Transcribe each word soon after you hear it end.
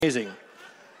Amazing.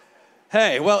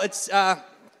 Hey, well, it's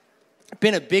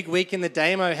been a big week in the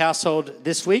Damo household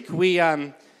this week. We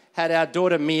had our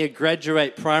daughter Mia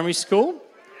graduate primary school,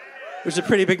 which was a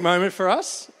pretty big moment for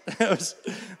us. It was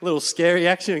a little scary,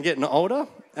 actually, and getting older.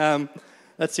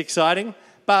 That's exciting.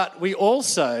 But we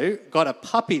also got a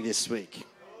puppy this week.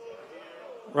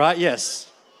 Right? Yes.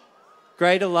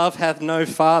 Greater love hath no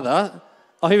father.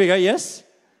 Oh, here we go, yes.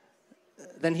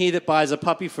 Than he that buys a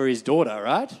puppy for his daughter,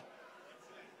 right?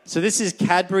 So this is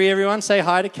Cadbury, everyone. Say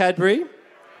hi to Cadbury.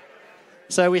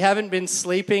 So we haven't been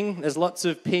sleeping. There's lots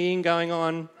of peeing going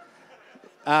on.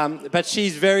 But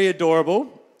she's very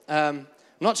adorable. I'm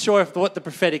not sure what the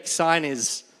prophetic sign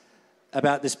is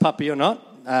about this puppy or not.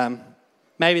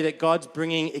 Maybe that God's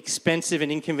bringing expensive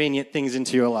and inconvenient things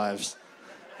into your lives.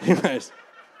 Who knows?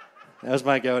 That was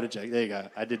my go at a joke. There you go.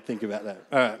 I did think about that.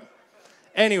 All right.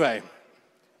 Anyway.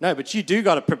 No, but you do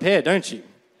got to prepare, don't you?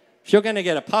 If you're going to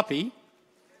get a puppy,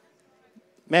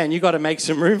 man, you got to make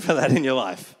some room for that in your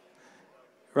life.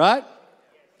 Right?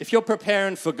 If you're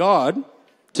preparing for God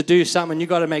to do something, you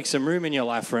got to make some room in your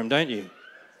life for him, don't you? You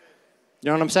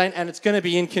know what I'm saying? And it's going to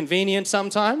be inconvenient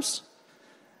sometimes.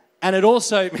 And it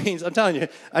also means, I'm telling you,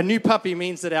 a new puppy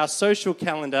means that our social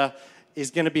calendar is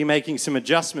going to be making some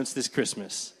adjustments this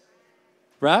Christmas.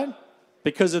 Right?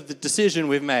 Because of the decision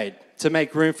we've made to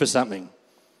make room for something.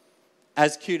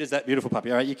 As cute as that beautiful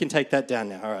puppy. All right, you can take that down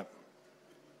now. All right.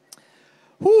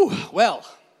 Whew, well,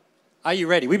 are you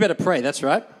ready? We better pray, that's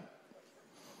right.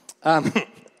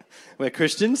 We're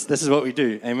Christians. This is what we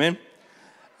do. Amen.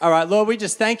 All right, Lord, we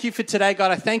just thank you for today.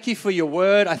 God, I thank you for your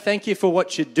word. I thank you for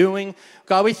what you're doing.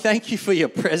 God, we thank you for your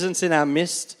presence in our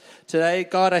midst today.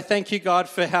 God, I thank you, God,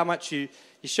 for how much you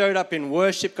showed up in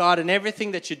worship, God, and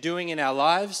everything that you're doing in our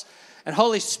lives. And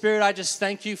Holy Spirit, I just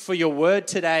thank you for your word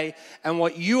today and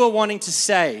what you are wanting to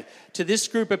say to this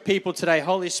group of people today.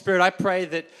 Holy Spirit, I pray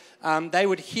that they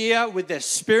would hear with their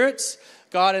spirits,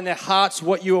 God, and their hearts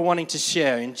what you are wanting to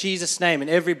share. In Jesus' name, and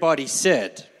everybody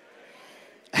said,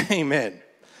 amen.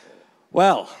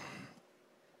 Well,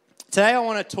 today I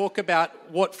want to talk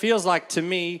about what feels like to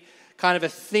me kind of a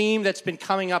theme that's been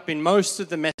coming up in most of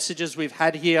the messages we've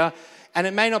had here. And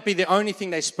it may not be the only thing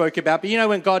they spoke about, but you know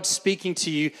when God's speaking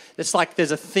to you, it's like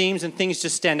there's a themes and things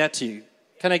just stand out to you.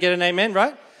 Can I get an amen,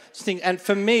 right? And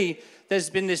for me, there's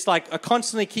been this I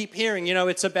constantly keep hearing,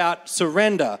 it's about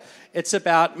surrender. It's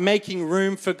about making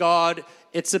room for God.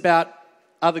 It's about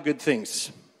other good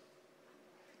things.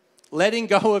 Letting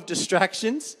go of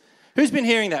distractions. Who's been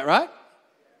hearing that, right?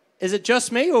 Is it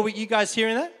just me or were you guys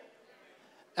hearing that?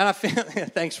 And I feel,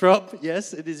 thanks Rob,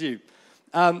 yes, it is you.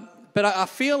 But I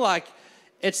feel like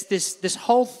it's this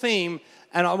whole theme,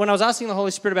 and when I was asking the Holy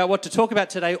Spirit about what to talk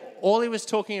about today, all he was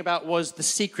talking about was the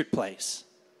secret place.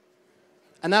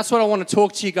 And that's what I want to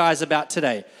talk to you guys about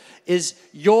today, is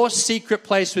your secret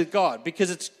place with God. Because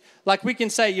it's like we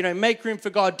can say, make room for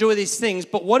God, do these things,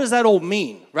 but what does that all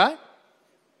mean, right?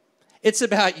 It's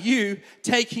about you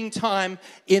taking time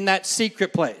in that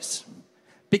secret place.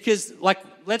 Because,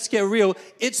 let's get real,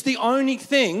 it's the only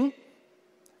thing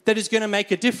that is going to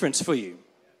make a difference for you.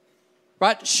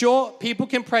 Right? Sure, people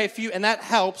can pray for you and that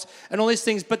helps and all these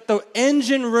things, but the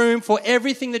engine room for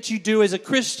everything that you do as a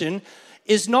Christian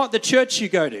is not the church you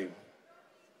go to.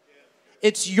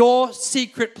 It's your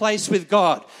secret place with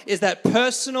God. Is that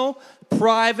personal,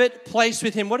 private place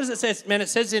with him. What does it say? Man, it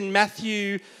says in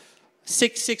Matthew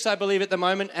 6:6, I believe at the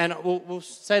moment, and we'll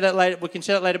say that later, we can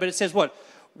share that later, but it says what?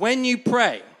 When you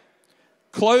pray,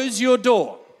 close your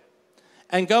door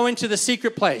and go into the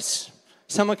secret place.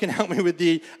 Someone can help me with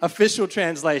the official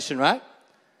translation, right?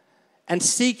 And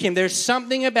seek him. There's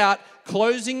something about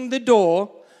closing the door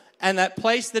and that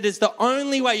place that is the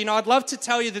only way. I'd love to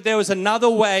tell you that there was another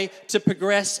way to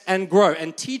progress and grow.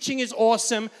 And teaching is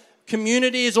awesome,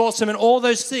 community is awesome, and all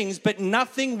those things, but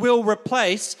nothing will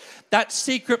replace that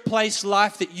secret place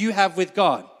life that you have with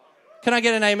God. Can I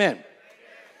get an amen?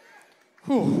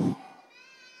 Whew.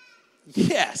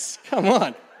 Yes, come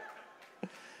on.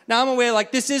 Now, I'm aware,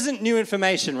 this isn't new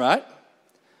information, right?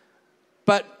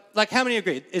 But, how many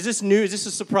agree? Is this new? Is this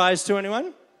a surprise to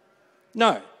anyone?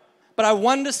 No. But I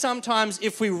wonder sometimes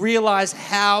if we realize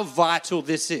how vital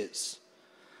this is.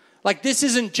 This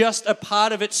isn't just a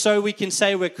part of it so we can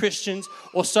say we're Christians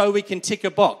or so we can tick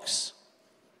a box.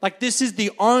 This is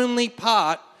the only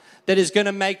part that is going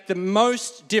to make the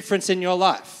most difference in your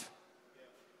life.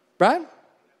 Right?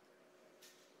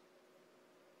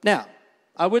 Now,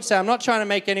 I would say I'm not trying to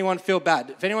make anyone feel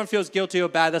bad. If anyone feels guilty or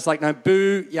bad, that's no,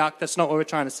 boo, yuck, that's not what we're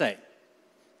trying to say.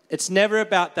 It's never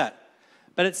about that.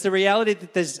 But it's the reality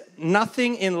that there's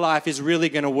nothing in life is really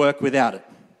going to work without it.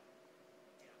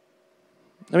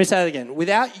 Let me say that again.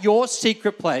 Without your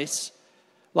secret place,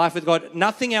 life with God,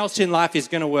 nothing else in life is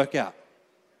going to work out.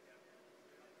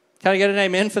 Can I get an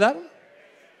amen for that?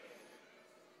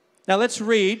 Now let's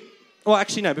read. Well,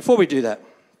 actually, no, before we do that,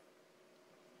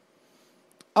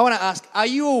 I want to ask, are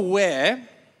you aware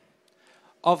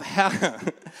of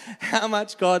how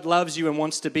much God loves you and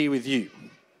wants to be with you?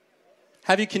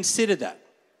 Have you considered that?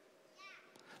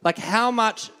 Like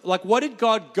what did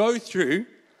God go through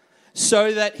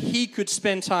so that he could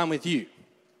spend time with you?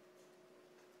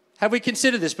 Have we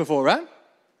considered this before, right?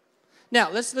 Now,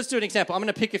 let's do an example. I'm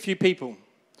going to pick a few people,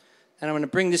 and I'm going to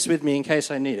bring this with me in case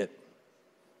I need it.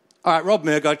 All right, Rob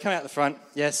Murgod, come out the front.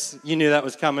 Yes, you knew that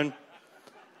was coming.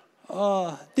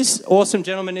 Oh, this awesome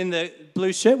gentleman in the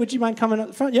blue shirt, would you mind coming up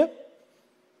the front? Yep.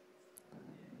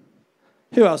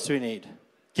 Who else do we need?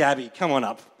 Gabby, come on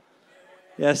up.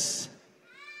 Yes.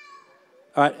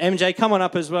 All right, MJ, come on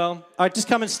up as well. All right, just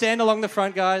come and stand along the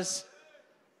front, guys.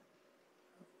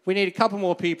 We need a couple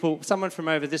more people. Someone from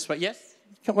over this way. Yes?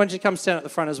 Why don't you come stand at the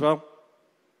front as well?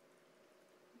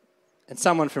 And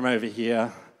someone from over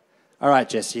here. All right,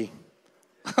 Jesse.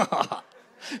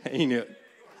 You knew it.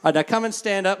 All right, now come and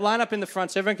stand up. Line up in the front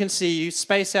so everyone can see you.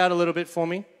 Space out a little bit for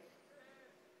me.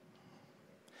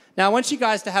 Now, I want you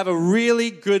guys to have a really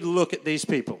good look at these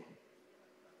people.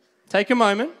 Take a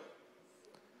moment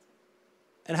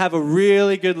and have a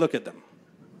really good look at them.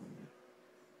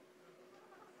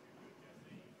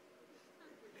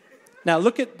 Now,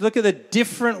 look at the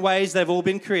different ways they've all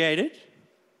been created.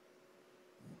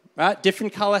 Right?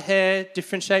 Different color hair,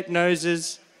 different shaped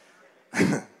noses.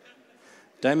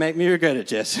 Don't make me regret it,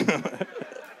 Jess.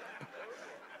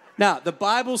 Now, the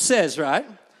Bible says, right,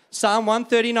 Psalm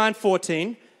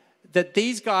 139:14, that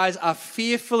these guys are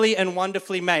fearfully and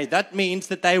wonderfully made. That means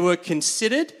that they were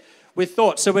considered with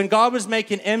thought. So when God was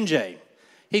making MJ,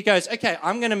 he goes, okay,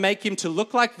 I'm going to make him to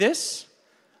look like this.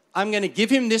 I'm going to give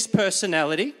him this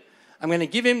personality. I'm going to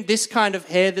give him this kind of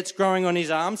hair that's growing on his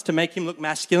arms to make him look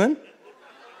masculine.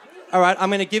 All right, I'm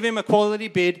going to give him a quality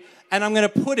beard, and I'm going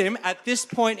to put him at this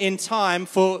point in time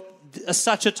for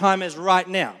such a time as right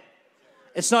now.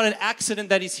 It's not an accident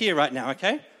that he's here right now,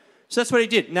 okay? So that's what he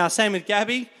did. Now, same with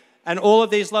Gabby and all of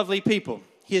these lovely people.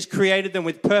 He has created them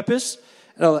with purpose.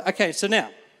 Okay, so now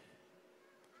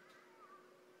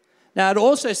it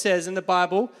also says in the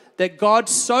Bible that God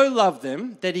so loved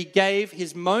them that he gave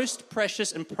his most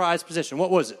precious and prized possession.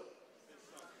 What was it?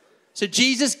 So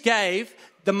Jesus gave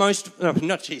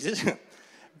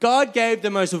God gave the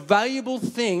most valuable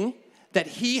thing that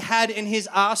he had in his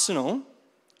arsenal,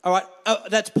 all right,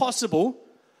 that's possible,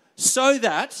 so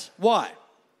that, why?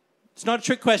 It's not a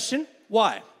trick question.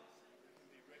 Why?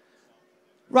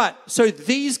 Right, so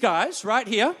these guys right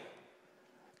here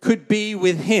could be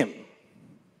with him.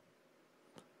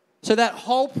 So that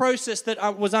whole process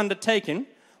that was undertaken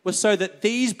was so that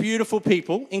these beautiful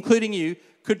people, including you,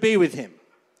 could be with him.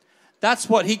 That's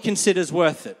what he considers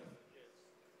worth it.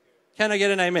 Can I get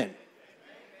an amen?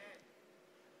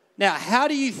 Now, how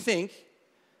do you think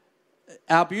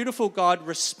our beautiful God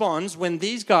responds when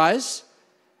these guys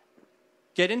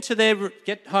get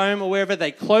home or wherever,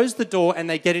 they close the door and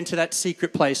they get into that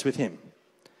secret place with him?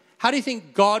 How do you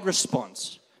think God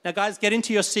responds? Now, guys, get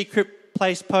into your secret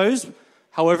place pose,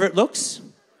 however it looks.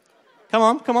 Come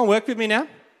on, work with me now.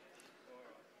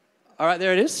 All right,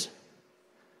 there it is.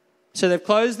 So they've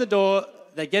closed the door,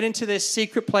 they get into their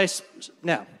secret place.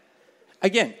 Now,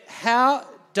 again, how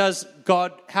is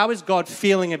God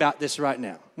feeling about this right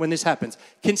now when this happens?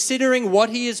 Considering what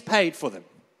he has paid for them.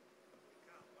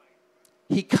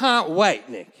 He can't wait,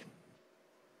 Nick.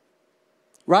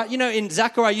 Right? You know, in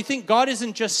Zechariah, you think God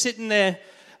isn't just sitting there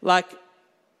like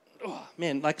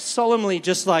solemnly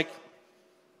just like,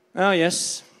 oh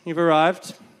yes, you've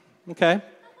arrived. Okay,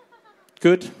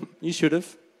 good, you should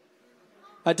have.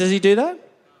 Does he do that?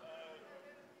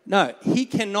 No, he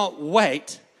cannot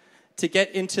wait to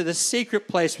get into the secret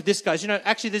place with this guy. You know,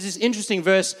 actually there's this interesting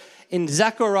verse in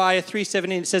Zechariah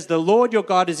 3:17. It says, the Lord your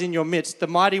God is in your midst, the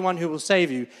mighty one who will save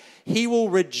you. He will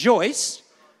rejoice.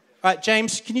 All right,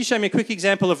 James, can you show me a quick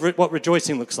example of what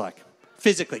rejoicing looks like?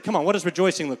 Physically, come on, what does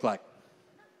rejoicing look like?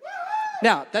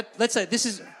 Now, let's say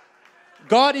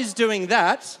God is doing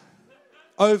that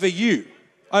over you,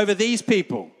 over these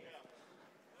people,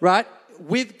 right?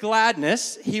 With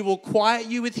gladness, he will quiet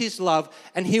you with his love,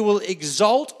 and he will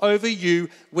exalt over you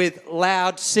with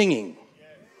loud singing.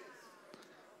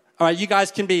 All right, you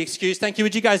guys can be excused. Thank you.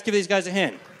 Would you guys give these guys a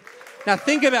hand? Now,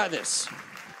 think about this.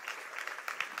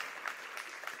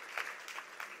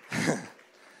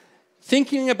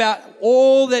 Thinking about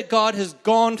all that God has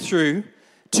gone through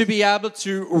to be able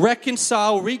to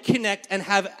reconcile, reconnect, and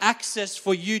have access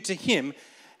for you to him.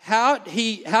 how do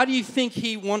you think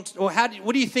he wants, or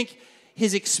what do you think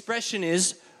his expression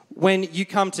is when you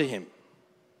come to him?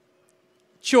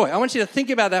 Sure, I want you to think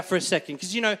about that for a second,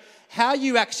 because you know, how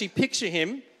you actually picture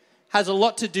him has a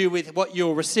lot to do with what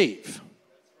you'll receive.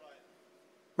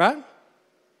 Right?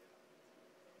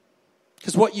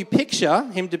 Because what you picture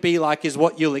him to be like is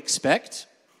what you'll expect.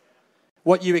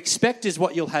 What you expect is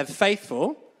what you'll have faith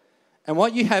for. And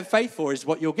what you have faith for is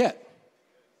what you'll get.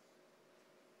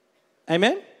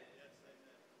 Amen?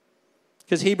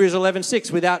 Because Hebrews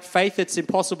 11:6, without faith it's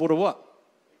impossible to what?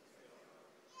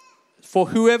 For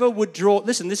whoever would draw,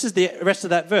 listen, this is the rest of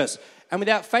that verse. And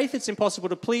without faith it's impossible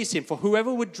to please him. For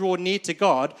whoever would draw near to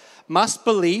God must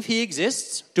believe he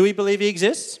exists. Do we believe he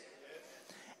exists?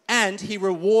 And he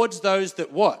rewards those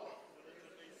that what?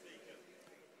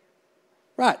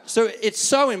 Right. So it's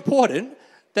so important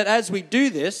that as we do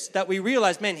this, that we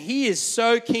realize, man, he is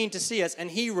so keen to see us, and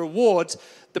he rewards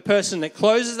the person that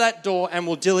closes that door and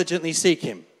will diligently seek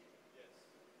him.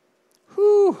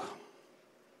 Whew.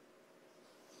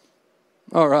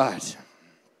 All right.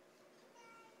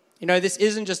 You know, this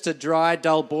isn't just a dry,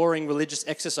 dull, boring religious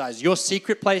exercise. Your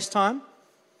secret place time,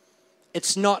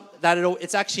 it's not that at all.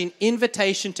 It's actually an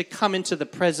invitation to come into the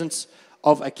presence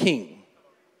of a king.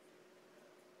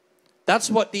 That's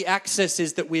what the access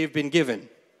is that we have been given.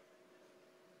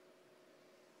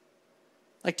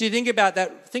 Like, do you think about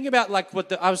that? Think about like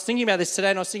I was thinking about this today,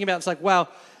 and I was thinking about, it's like, wow,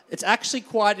 it's actually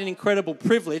quite an incredible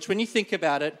privilege when you think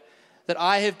about it, that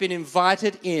I have been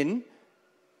invited in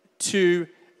to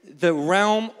the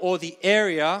realm or the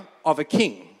area of a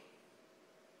king.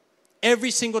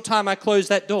 Every single time I close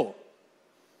that door.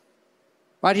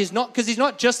 Right? He's not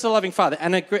just a loving father,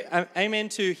 and amen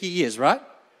to he is, right?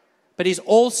 But he's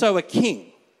also a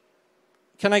king.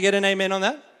 Can I get an amen on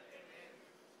that?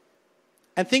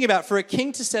 And think about, for a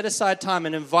king to set aside time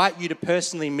and invite you to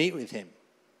personally meet with him.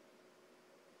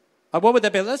 What would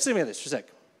that be? Let's think about this for a sec.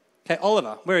 Okay,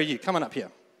 Oliver, where are you? Come on up here.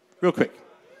 Real quick.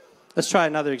 Let's try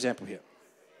another example here.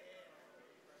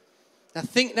 Now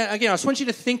again, I just want you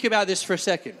to think about this for a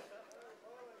second.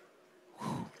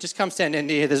 Just come stand in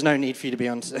here. There's no need for you to be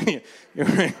on.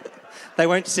 They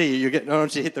won't see you. I don't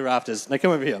want you to hit the rafters. Now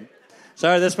come over here.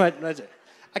 Sorry, that's my...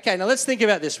 Okay, now let's think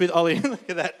about this with Ollie. Look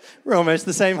at that. We're almost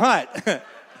the same height.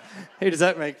 Who does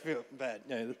that make feel bad?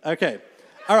 No. Okay.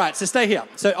 All right, so stay here.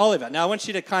 So Oliver, now I want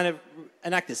you to kind of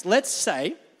enact this. Let's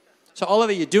say, so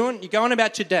Oliver, you're going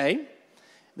about your day,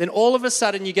 then all of a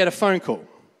sudden you get a phone call.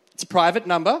 It's a private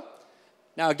number.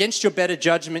 Now, against your better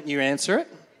judgment, you answer it.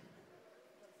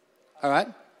 All right?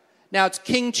 Now, it's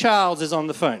King Charles is on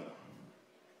the phone.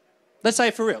 Let's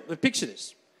say for real. Picture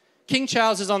this. King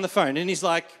Charles is on the phone, and he's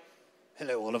like,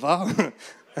 hello, Oliver.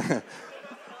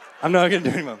 I'm not going to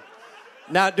do anymore.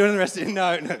 Now, doing the rest of it.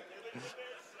 No.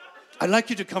 I'd like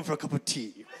you to come for a cup of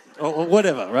tea or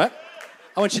whatever, right?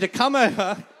 I want you to come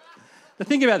over. Now,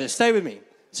 think about this. Stay with me.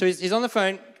 So he's on the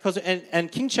phone,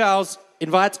 and King Charles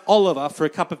invites Oliver for a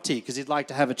cup of tea because he'd like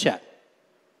to have a chat.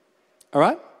 All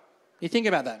right? You think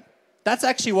about that. That's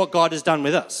actually what God has done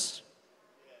with us.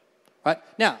 Right?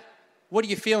 Now, what are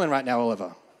you feeling right now,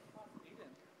 Oliver?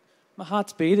 My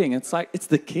heart's beating. It's like, it's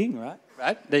the king, right?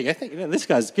 Right? There you go. This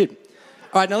guy's good.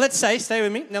 All right, now let's say, stay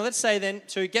with me. Now let's say then,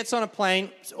 so he gets on a plane,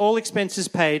 all expenses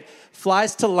paid,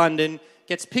 flies to London,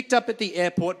 gets picked up at the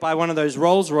airport by one of those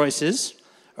Rolls Royces,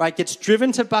 right, gets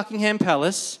driven to Buckingham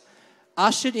Palace,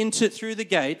 ushered through the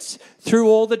gates, through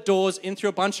all the doors, in through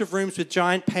a bunch of rooms with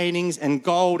giant paintings and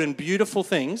gold and beautiful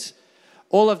things,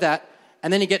 all of that,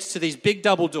 and then he gets to these big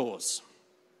double doors.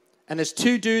 And there's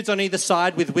two dudes on either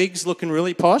side with wigs looking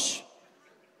really posh.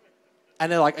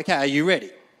 And they're like, okay, are you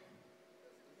ready?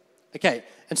 Okay,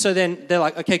 and so then they're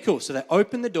like, okay, cool. So they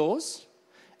open the doors,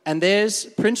 and there's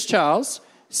Prince Charles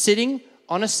sitting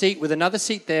on a seat with another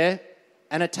seat there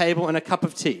and a table and a cup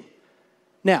of tea.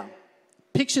 Now,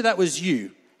 picture that was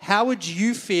you. How would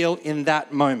you feel in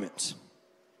that moment?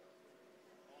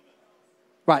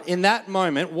 Right, in that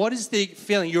moment, what is the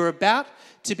feeling? You're about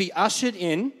to be ushered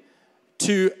in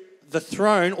to the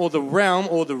throne or the realm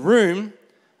or the room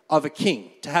of a king,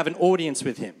 to have an audience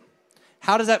with him.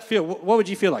 How does that feel? What would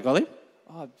you feel like, Ollie?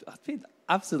 Oh, I'd be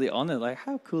absolutely honored. Like,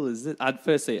 how cool is it? I'd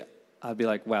be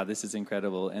like, wow, this is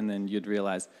incredible. And then you'd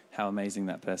realize how amazing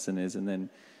that person is. And then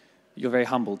you're very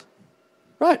humbled.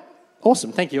 Right.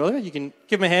 Awesome. Thank you, Oliver. You can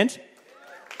give him a hand.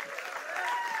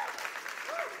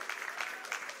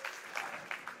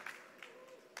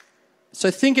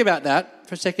 So think about that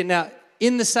for a second. Now,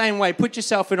 in the same way, put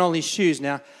yourself in Ollie's shoes.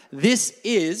 Now, this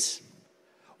is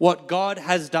what God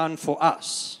has done for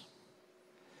us.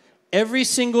 Every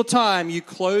single time you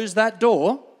close that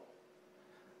door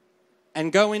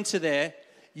and go into there,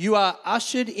 you are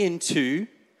ushered into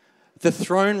the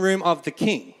throne room of the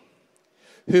King,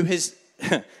 who has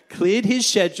cleared his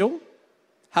schedule,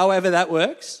 however that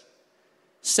works,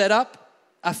 set up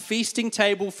a feasting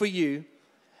table for you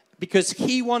because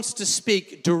he wants to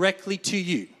speak directly to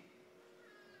you.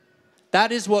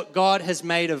 That is what God has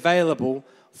made available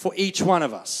for each one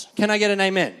of us. Can I get an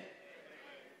amen?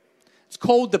 It's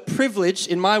called the privilege,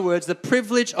 in my words, the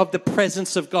privilege of the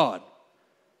presence of God.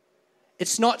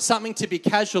 It's not something to be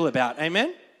casual about,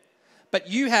 amen? But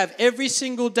you have every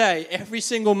single day, every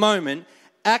single moment,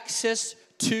 access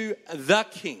to the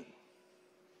King.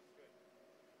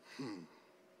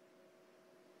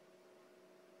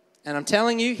 And I'm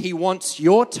telling you, he wants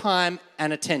your time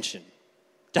and attention.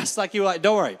 Just like you were like,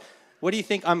 don't worry. What do you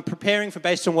think I'm preparing for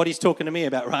based on what he's talking to me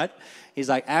about, right? He's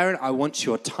like, Aaron, I want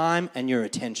your time and your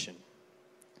attention.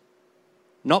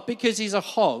 Not because he's a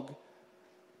hog,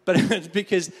 but it's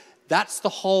because that's the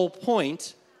whole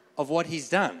point of what he's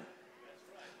done.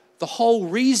 The whole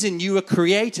reason you were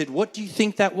created, what do you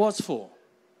think that was for?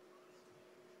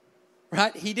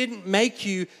 Right? He didn't make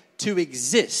you to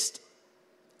exist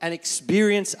and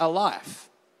experience a life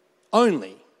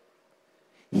only.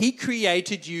 He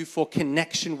created you for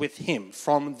connection with him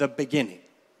from the beginning.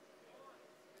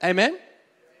 Amen?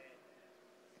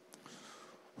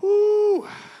 Woo.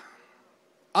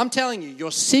 I'm telling you,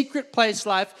 your secret place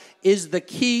life is the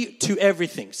key to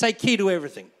everything. Say key to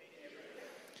everything.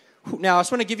 Now, I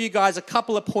just want to give you guys a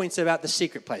couple of points about the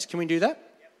secret place. Can we do that?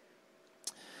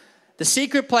 The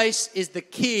secret place is the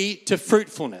key to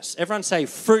fruitfulness. Everyone say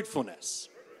fruitfulness.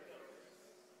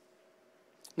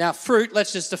 Now, fruit,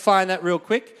 let's just define that real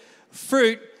quick.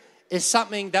 Fruit is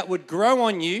something that would grow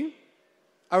on you,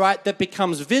 all right, that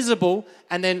becomes visible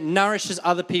and then nourishes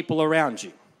other people around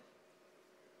you.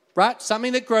 Right?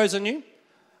 Something that grows on you.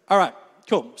 All right,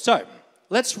 cool. So,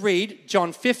 let's read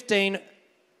John 15,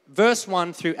 verse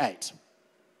 1 through 8.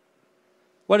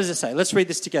 What does it say? Let's read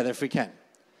this together if we can.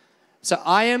 So,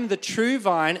 I am the true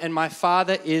vine and my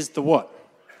Father is the what?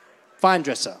 Vine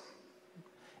dresser.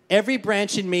 Every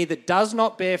branch in me that does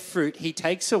not bear fruit, he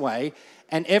takes away.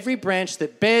 And every branch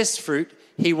that bears fruit,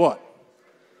 he what?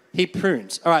 He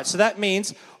prunes. All right, so that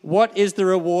means, what is the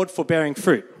reward for bearing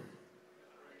fruit?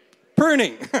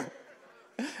 Pruning.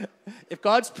 If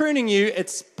God's pruning you,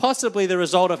 it's possibly the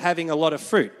result of having a lot of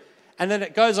fruit. And then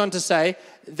it goes on to say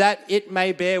that it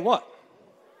may bear what?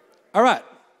 All right,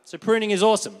 so pruning is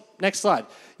awesome. Next slide.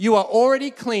 You are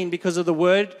already clean because of the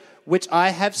word which I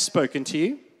have spoken to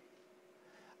you.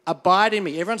 Abide in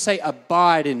me. Everyone say,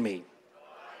 abide in me.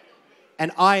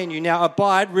 And I in you. Now,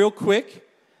 abide, real quick,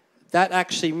 that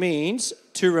actually means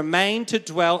to remain, to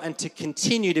dwell, and to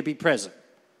continue to be present.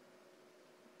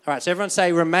 All right, so everyone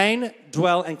say, remain,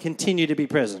 dwell, and continue to be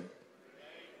present.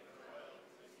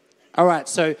 All right,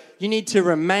 so you need to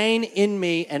remain in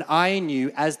me and I in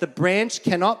you, as the branch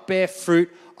cannot bear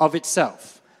fruit of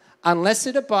itself. Unless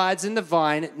it abides in the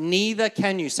vine, neither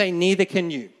can you. Say, neither can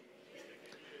you.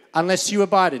 Unless you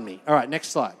abide in me. All right, next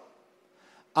slide.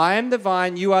 I am the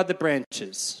vine, you are the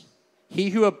branches. He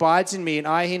who abides in me and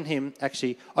I in him,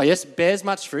 bears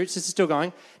much fruit. So this is still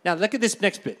going. Now look at this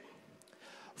next bit.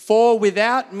 For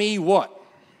without me, what?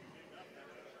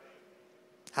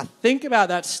 Now think about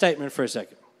that statement for a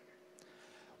second.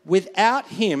 Without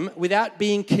him, without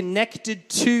being connected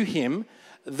to him,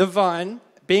 the vine,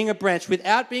 being a branch,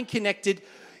 without being connected,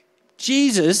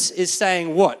 Jesus is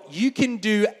saying what? You can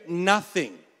do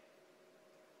nothing.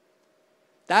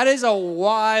 That is a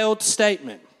wild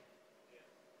statement.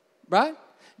 Right?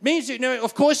 It means,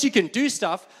 of course you can do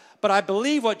stuff, but I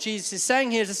believe what Jesus is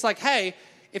saying here is it's like, hey,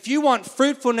 if you want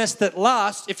fruitfulness that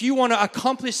lasts, if you want to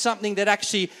accomplish something that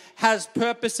actually has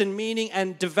purpose and meaning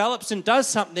and develops and does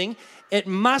something, it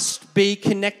must be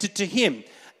connected to him.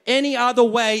 Any other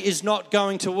way is not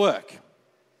going to work.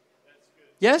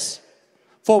 Yes?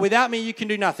 For without me, you can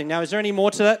do nothing. Now, is there any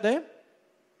more to that there?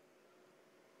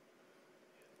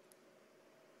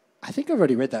 I think I've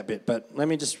already read that bit, but let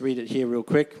me just read it here real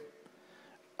quick.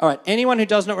 All right, anyone who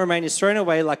does not remain is thrown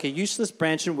away like a useless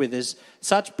branch and withers.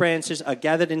 Such branches are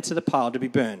gathered into the pile to be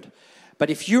burned. But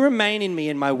if you remain in me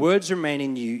and my words remain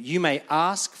in you, you may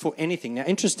ask for anything. Now,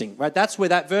 interesting, right? That's where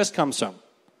that verse comes from.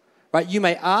 Right? You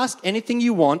may ask anything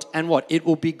you want, and what? It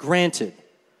will be granted.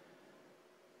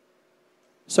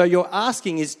 So your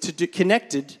asking is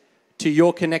connected to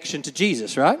your connection to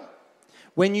Jesus, right?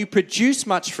 When you produce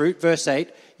much fruit, verse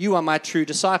 8, you are my true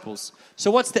disciples.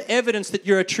 So what's the evidence that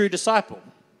you're a true disciple?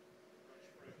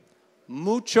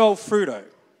 Mucho fruto.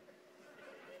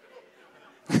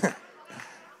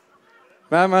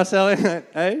 Right, Marcelo?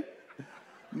 Hey?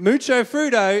 Mucho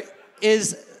fruto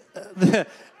is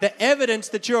the evidence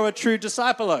that you're a true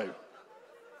disciple.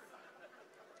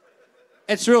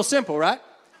 It's real simple, right?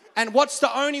 And what's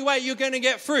the only way you're going to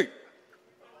get fruit?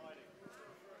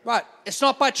 Right. It's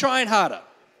not by trying harder.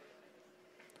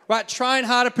 Right. Trying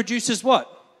harder produces what?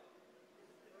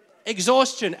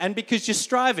 Exhaustion. And because you're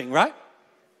striving, right?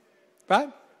 Right?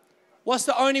 What's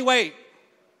the only way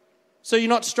so you're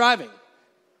not striving?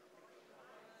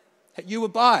 You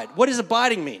abide. What does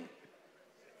abiding mean?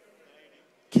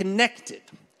 Connected.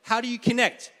 How do you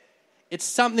connect? It's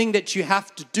something that you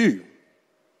have to do.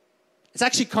 It's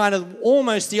actually kind of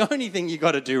almost the only thing you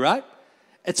got to do, right?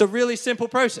 It's a really simple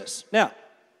process. Now,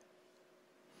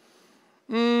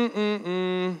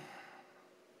 man,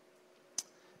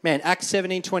 Acts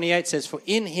 17:28 says, "For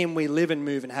in him we live and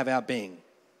move and have our being."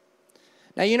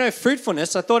 Now, you know,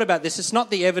 fruitfulness, I thought about this, it's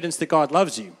not the evidence that God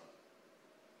loves you.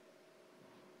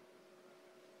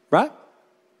 Right?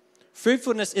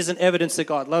 Fruitfulness isn't evidence that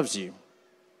God loves you.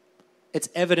 It's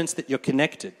evidence that you're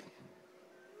connected.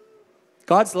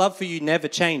 God's love for you never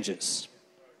changes.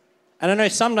 And I know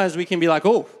sometimes we can be like,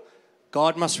 oh,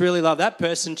 God must really love that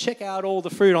person. Check out all the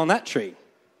fruit on that tree.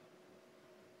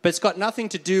 But it's got nothing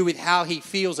to do with how he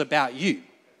feels about you.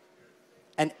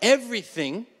 And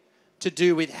everything to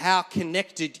do with how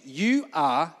connected you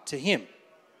are to him.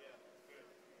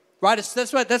 Right?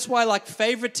 That's why like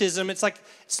favoritism, it's like,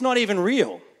 it's not even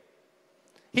real.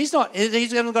 He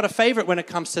hasn't got a favorite when it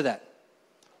comes to that.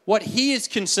 What he is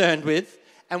concerned with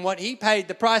and what he paid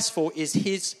the price for is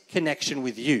his connection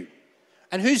with you.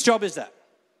 And whose job is that?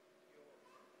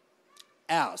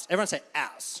 Ours. Everyone say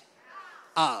ours.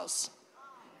 Ours.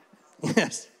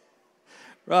 Yes.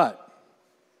 Right.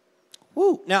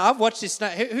 Woo. Now, I've watched this. Now,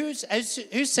 who's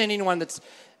seen anyone that's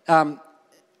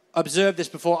observed this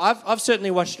before? I've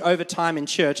certainly watched over time in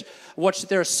church. Watched that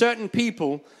there are certain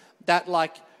people that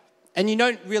like, and you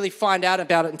don't really find out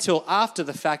about it until after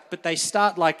the fact, but they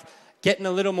start like getting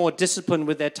a little more disciplined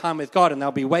with their time with God, and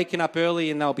they'll be waking up early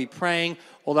and they'll be praying,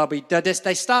 or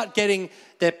they start getting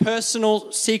their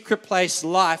personal secret place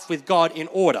life with God in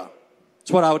order.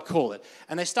 That's what I would call it.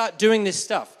 And they start doing this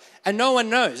stuff. And no one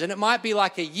knows. And it might be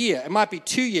like a year. It might be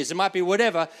 2 years. It might be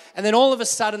whatever. And then all of a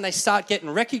sudden they start getting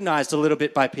recognized a little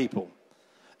bit by people.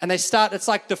 And it's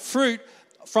like the fruit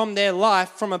from their life,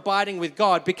 from abiding with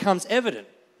God, becomes evident.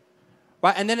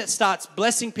 Right? And then it starts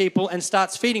blessing people and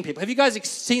starts feeding people. Have you guys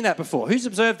seen that before? Who's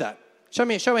observed that? Show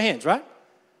of hands, right?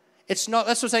 That's what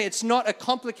I'm saying. It's not a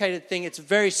complicated thing. It's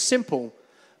very simple.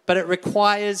 But it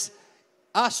requires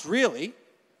us really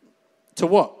to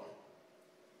what?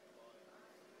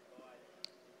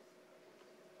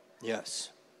 Yes.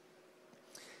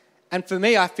 And for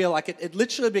me, I feel like it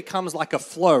literally becomes like a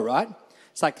flow, right?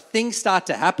 It's like things start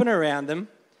to happen around them.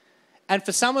 And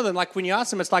for some of them, like when you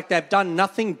ask them, it's like they've done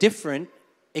nothing different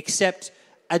except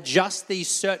adjust these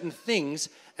certain things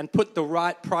and put the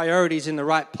right priorities in the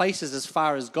right places as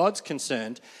far as God's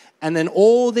concerned. And then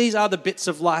all these other bits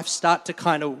of life start to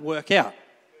kind of work out.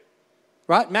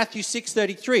 Right? Matthew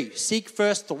 6:33, seek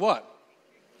first the what?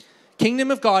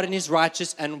 Kingdom of God and his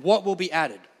righteousness, and what will be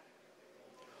added?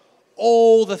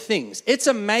 All the things. It's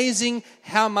amazing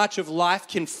how much of life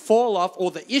can fall off,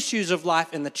 or the issues of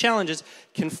life and the challenges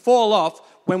can fall off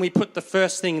when we put the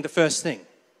first thing.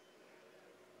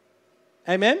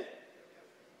 Amen?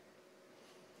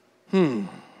 You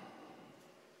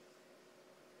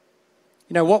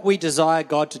know, what we desire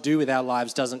God to do with our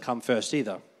lives doesn't come first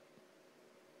either.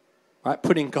 Right?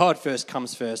 Putting God first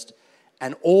comes first,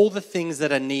 and all the things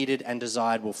that are needed and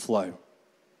desired will flow.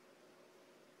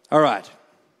 All right.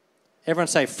 Everyone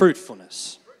say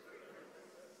fruitfulness.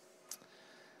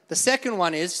 The second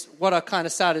one is, what I kind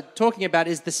of started talking about,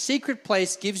 is the secret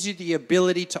place gives you the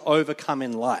ability to overcome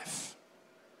in life.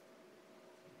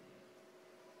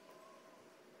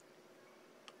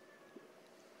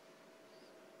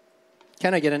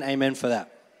 Can I get an amen for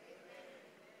that?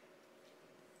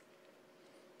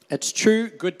 It's true,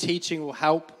 good teaching will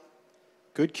help.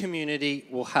 Good community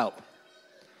will help.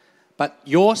 But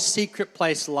your secret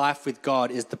place life with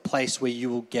God is the place where you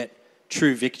will get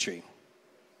true victory.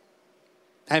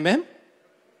 Amen?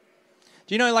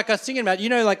 Do you know, like I was thinking about, you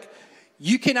know, like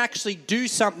you can actually do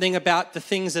something about the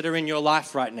things that are in your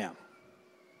life right now.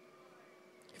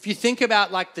 If you think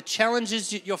about like the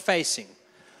challenges you're facing,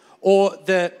 or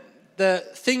the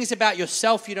things about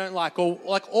yourself you don't like, or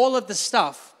like all of the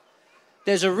stuff,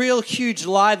 there's a real huge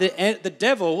lie that the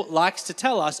devil likes to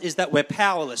tell us, is that we're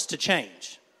powerless to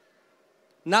change.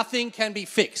 Nothing can be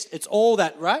fixed. It's all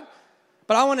that, right?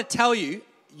 But I want to tell you,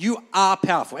 you are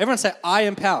powerful. Everyone say, I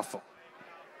am powerful.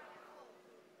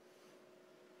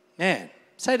 Man,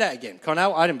 say that again.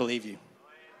 Cornell, I didn't believe you.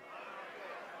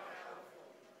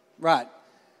 Right.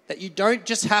 That you don't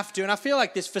just have to, and I feel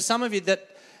like this for some of you,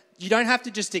 that you don't have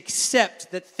to just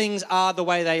accept that things are the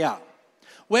way they are.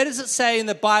 Where does it say in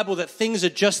the Bible that things are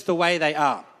just the way they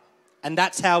are? And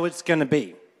that's how it's going to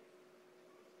be.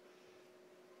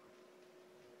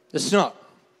 It's not.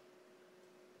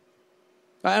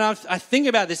 And I think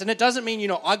about this, and it doesn't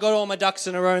mean, I got all my ducks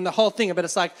in a row and the whole thing, but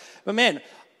it's like, but man,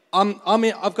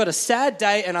 I've got a sad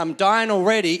day and I'm dying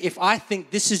already if I think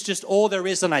this is just all there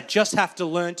is and I just have to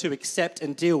learn to accept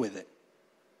and deal with it.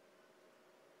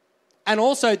 And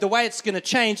also, the way it's going to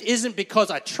change isn't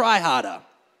because I try harder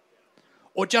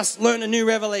or just learn a new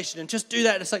revelation and just do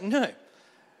that. It's like, no.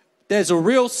 There's a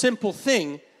real simple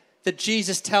thing that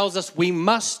Jesus tells us we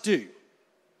must do.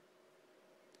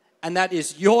 And that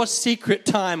is your secret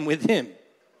time with him.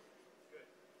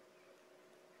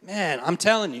 Man, I'm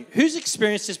telling you, who's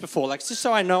experienced this before? Like, just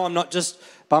so I know I'm not just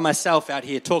by myself out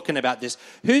here talking about this.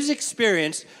 Who's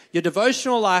experienced your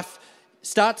devotional life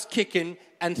starts kicking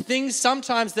and things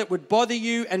sometimes that would bother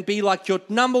you and be like your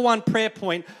number one prayer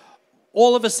point,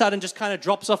 all of a sudden just kind of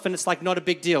drops off and it's like not a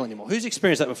big deal anymore? Who's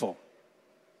experienced that before?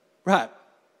 Right.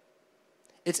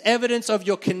 It's evidence of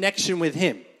your connection with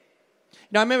him.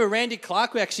 I remember Randy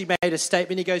Clark, who actually made a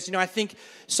statement. He goes, I think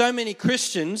so many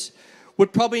Christians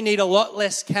would probably need a lot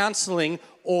less counseling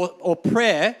or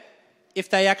prayer if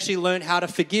they actually learn how to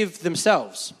forgive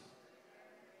themselves.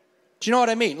 Do you know what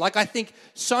I mean? Like, I think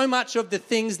so much of the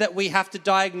things that we have to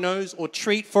diagnose or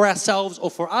treat for ourselves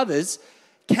or for others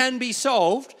can be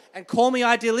solved, and call me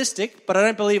idealistic, but I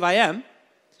don't believe I am,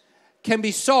 can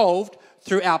be solved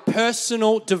through our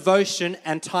personal devotion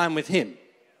and time with him.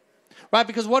 Right?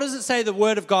 Because what does it say the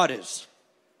word of God is?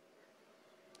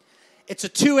 It's a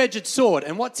two-edged sword.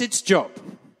 And what's its job?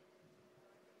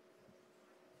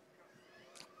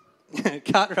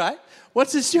 Cut, right?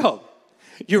 What's its job?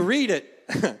 You read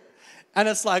it. And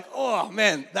it's like, oh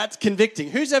man, that's convicting.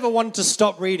 Who's ever wanted to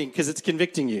stop reading because it's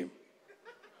convicting you?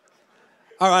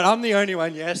 All right, I'm the only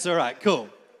one. Yes, all right, cool.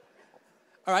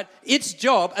 All right, its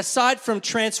job, aside from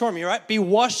transforming, right?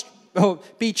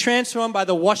 Be transformed by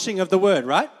the washing of the word,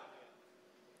 right?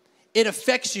 It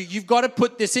affects you. You've got to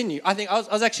put this in you. I think I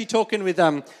was actually talking with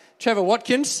Trevor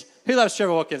Watkins. Who loves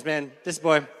Trevor Watkins, man? This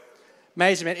boy,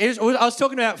 amazing, man. I was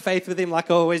talking about faith with him like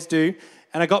I always do,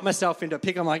 and I got myself into a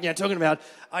pick. I'm like, talking about,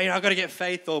 I've got to get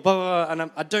faith or blah, blah, blah,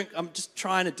 and I'm just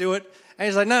trying to do it. And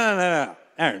he's like, no,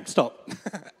 Aaron, stop.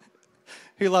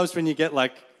 Who loves when you get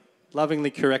like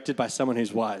lovingly corrected by someone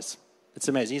who's wise? It's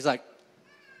amazing. He's like,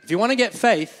 if you want to get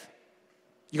faith,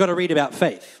 you got to read about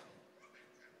faith.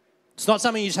 It's not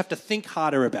something you just have to think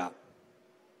harder about.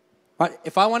 Right?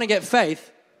 If I want to get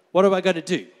faith, what do I got to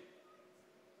do?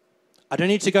 I don't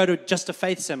need to go to just a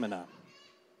faith seminar.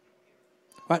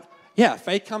 Right? Yeah,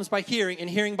 faith comes by hearing, and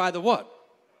hearing by the what?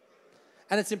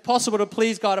 And it's impossible to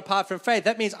please God apart from faith.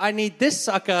 That means I need this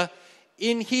sucker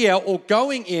in here or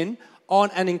going in on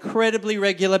an incredibly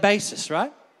regular basis,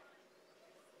 right?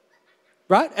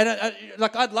 Right? And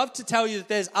I'd love to tell you that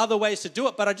there's other ways to do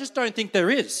it, but I just don't think there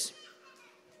is.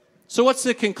 So what's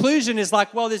the conclusion is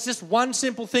like, well, there's just one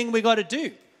simple thing we got to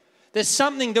do. There's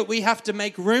something that we have to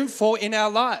make room for in our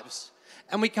lives.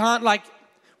 And we can't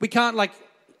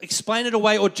explain it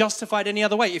away or justify it any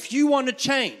other way. If you want to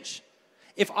change,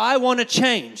 if I want to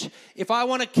change, if I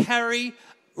want to carry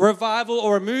revival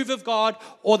or a move of God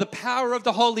or the power of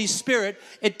the Holy Spirit,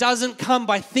 it doesn't come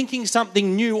by thinking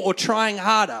something new or trying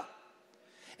harder.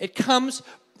 It comes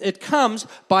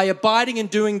by abiding and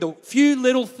doing the few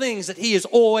little things that he has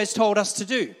always told us to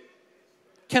do.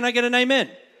 Can I get an amen?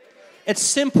 It's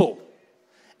simple.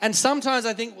 And sometimes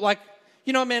I think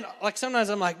sometimes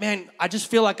I'm like, man, I just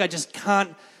feel like I just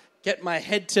can't get my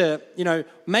head to,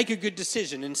 make a good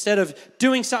decision. Instead of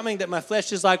doing something that my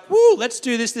flesh is like, woo, let's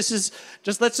do this.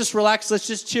 Let's just relax. Let's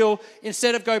just chill.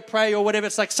 Instead of go pray or whatever.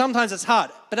 It's like sometimes it's hard,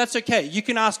 but that's okay. You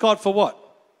can ask God for what?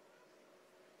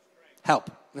 Help.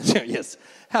 Yes,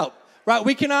 help. Right?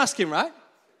 We can ask him, right?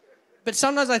 But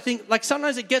sometimes I think,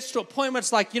 sometimes it gets to a point where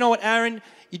it's like, you know what, Aaron,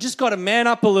 you just got to man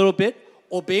up a little bit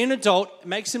or be an adult,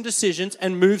 make some decisions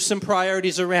and move some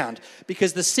priorities around.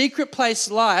 Because the secret place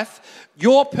life,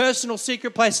 your personal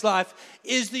secret place life,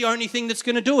 is the only thing that's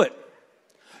going to do it.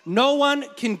 No one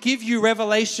can give you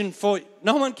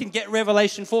no one can get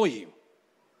revelation for you.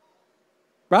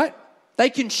 Right? They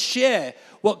can share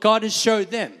what God has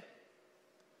showed them.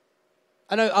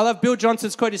 I love Bill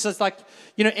Johnson's quote. He says,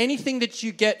 anything that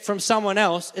you get from someone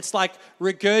else, it's like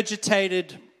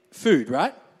regurgitated food,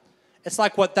 right? It's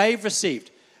like what they've received.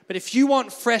 But if you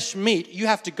want fresh meat, you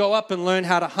have to go up and learn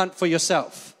how to hunt for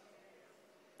yourself.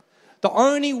 The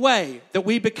only way that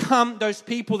we become those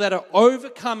people that are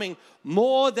overcoming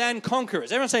more than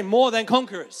conquerors. Everyone say more than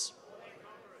conquerors.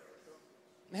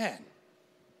 man,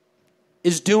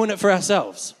 is doing it for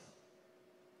ourselves.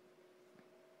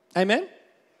 Amen?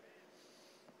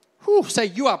 Whew, say,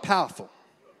 you are powerful.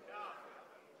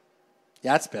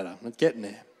 Yeah, that's better. I'm getting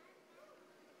there.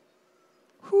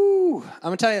 Whew, I'm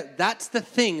going to tell you, that's the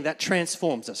thing that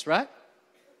transforms us, right?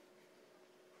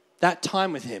 That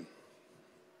time with him.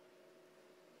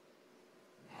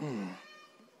 You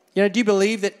know, do you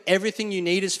believe that everything you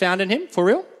need is found in him? For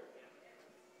real?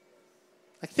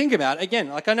 Like, think about it. Again,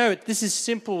 like, I know this is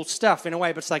simple stuff in a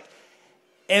way, but it's like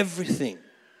everything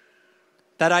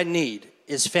that I need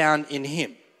is found in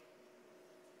him.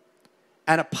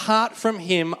 And apart from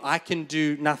him, I can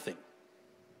do nothing.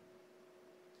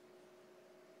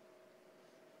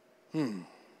 You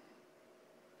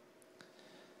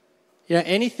know,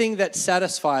 anything that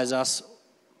satisfies us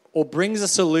or brings a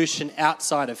solution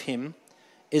outside of him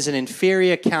is an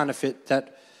inferior counterfeit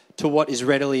to what is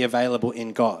readily available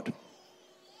in God.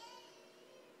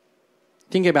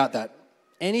 Think about that.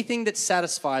 Anything that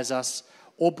satisfies us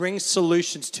or brings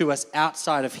solutions to us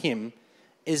outside of him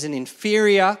is an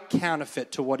inferior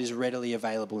counterfeit to what is readily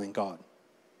available in God.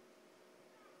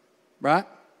 Right?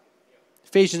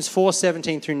 Ephesians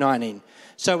 4:17 through 19.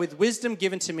 So with wisdom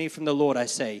given to me from the Lord, I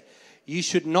say, you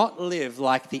should not live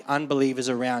like the unbelievers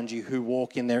around you who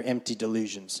walk in their empty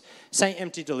delusions. Say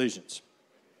empty delusions.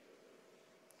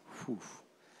 Whew.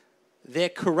 Their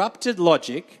corrupted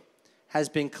logic has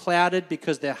been clouded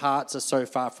because their hearts are so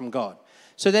far from God.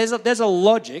 So there's a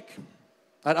logic.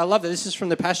 I love that. This is from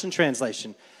the Passion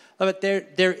Translation. I love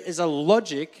it. There is a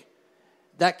logic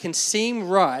that can seem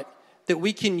right that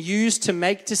we can use to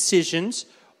make decisions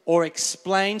or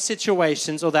explain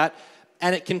situations or that,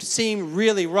 and it can seem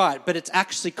really right, but it's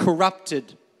actually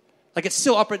corrupted. Like it's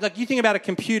still operating. Like you think about a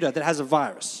computer that has a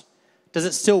virus. Does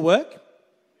it still work?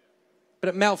 But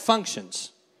it malfunctions.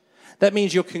 That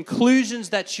means your conclusions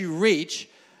that you reach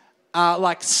are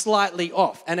like slightly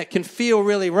off, and it can feel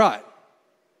really right.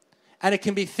 And it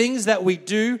can be things that we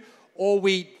do or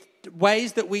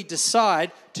ways that we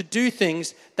decide to do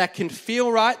things that can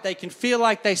feel right. They can feel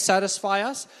like they satisfy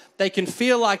us. They can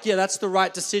feel like, yeah, that's the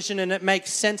right decision and it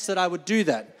makes sense that I would do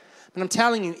that. But I'm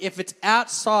telling you, if it's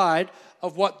outside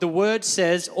of what the word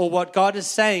says or what God is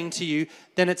saying to you,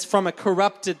 then it's from a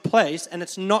corrupted place and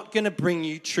it's not going to bring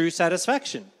you true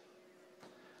satisfaction.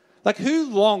 Like,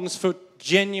 who longs for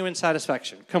genuine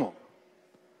satisfaction? Come on.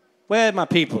 Where are my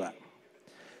people at?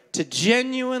 To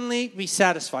genuinely be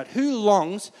satisfied. Who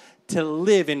longs to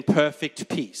live in perfect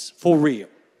peace? For real.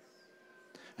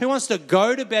 Who wants to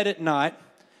go to bed at night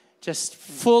just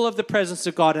full of the presence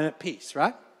of God and at peace,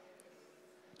 right?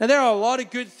 Now, there are a lot of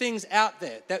good things out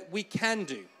there that we can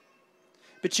do.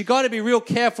 But you got to be real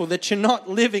careful that you're not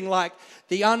living like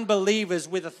the unbelievers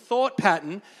with a thought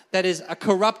pattern that is a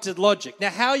corrupted logic. Now,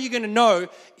 how are you going to know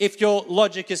if your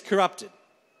logic is corrupted?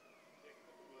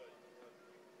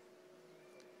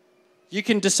 You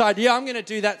can decide, yeah, I'm going to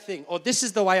do that thing, or this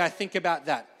is the way I think about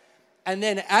that. And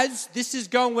then as this is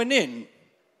going in,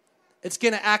 it's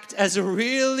going to act as a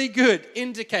really good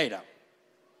indicator.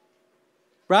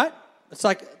 Right? It's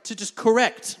like to just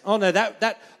correct. Oh no,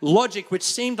 that logic which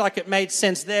seemed like it made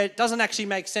sense there doesn't actually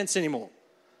make sense anymore.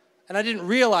 And I didn't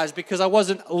realize because I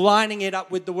wasn't lining it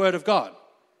up with the Word of God.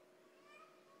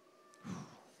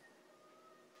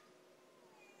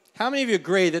 How many of you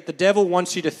agree that the devil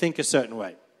wants you to think a certain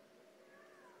way?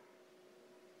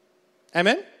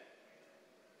 Amen?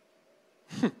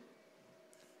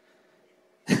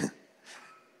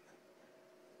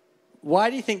 Why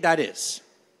do you think that is?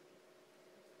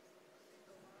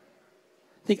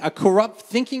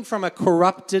 Thinking from a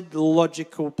corrupted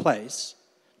logical place,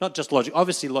 not just logic,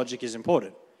 obviously logic is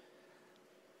important,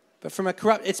 but from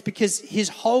it's because his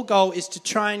whole goal is to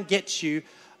try and get you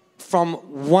from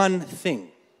one thing.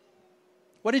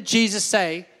 What did Jesus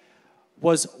say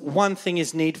was one thing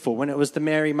is needful when it was the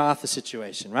Mary Martha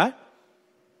situation, right?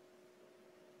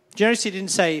 Do you notice he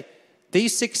didn't say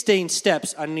these 16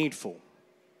 steps are needful?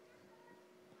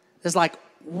 There's like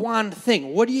one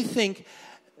thing. What do you think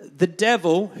the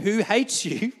devil, who hates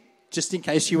you, just in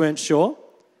case you weren't sure,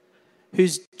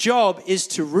 whose job is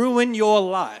to ruin your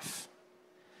life,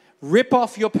 rip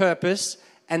off your purpose,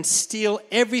 and steal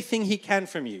everything he can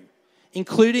from you,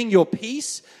 including your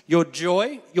peace, your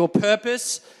joy, your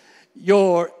purpose,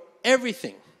 your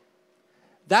everything.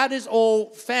 That is all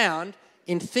found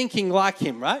in thinking like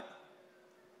him, right?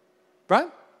 Right?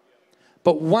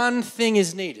 But one thing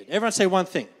is needed. Everyone say one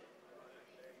thing.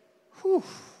 Whew.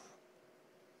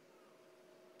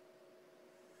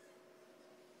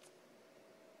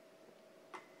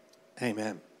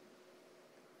 Amen.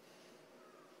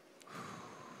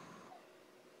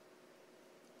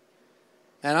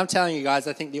 And I'm telling you guys,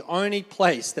 I think the only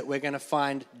place that we're going to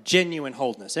find genuine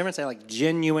wholeness, everyone say like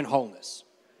genuine wholeness,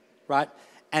 right?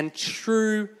 And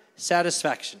true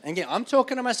satisfaction. And again, I'm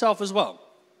talking to myself as well.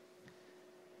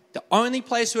 The only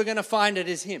place we're going to find it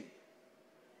is Him.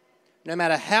 No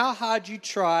matter how hard you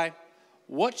try,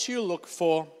 what you look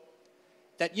for,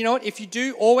 that, you know what, if you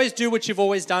do, always do what you've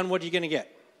always done, what are you going to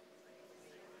get?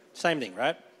 Same thing,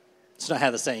 right? It's not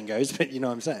how the saying goes, but you know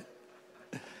what I'm saying.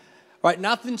 Right,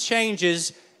 nothing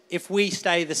changes if we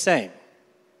stay the same.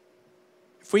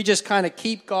 If we just kind of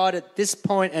keep God at this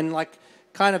point and like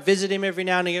kind of visit Him every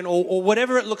now and again, or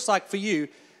whatever it looks like for you,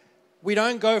 we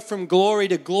don't go from glory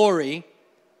to glory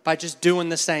by just doing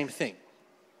the same thing.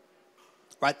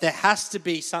 Right, there has to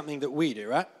be something that we do,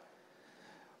 right?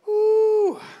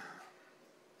 Ooh.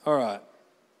 All right.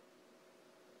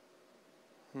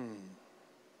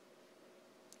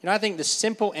 You know, I think the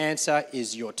simple answer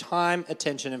is your time,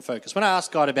 attention, and focus. When I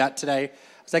asked God about today,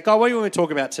 I was like, God, what do you want me to talk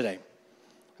about today?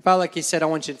 I felt like He said, I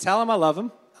want you to tell them I love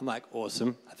them. I'm like,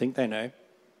 awesome. I think they know.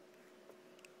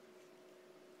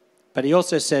 But He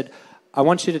also said, I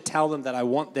want you to tell them that I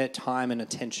want their time and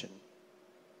attention.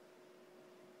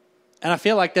 And I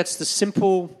feel like that's the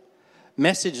simple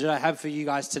message that I have for you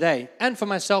guys today, and for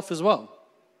myself as well.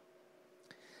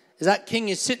 Is that King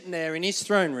is sitting there in His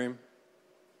throne room,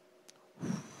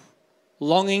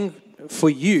 longing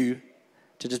for you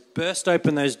to just burst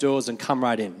open those doors and come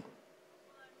right in.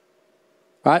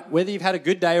 Right? Whether you've had a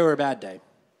good day or a bad day.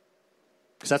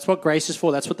 Because that's what grace is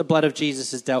for. That's what the blood of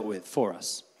Jesus has dealt with for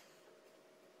us.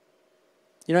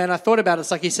 You know, and I thought about it.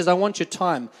 It's like He says, I want your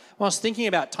time. When I was thinking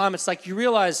about time, it's like you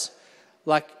realize,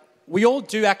 like, we all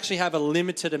do actually have a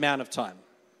limited amount of time.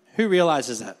 Who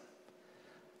realizes that?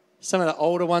 Some of the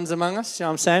older ones among us, you know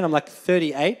what I'm saying? I'm like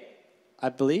 38, I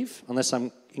believe, unless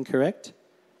I'm incorrect.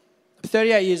 I'm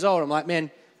 38 years old. I'm like,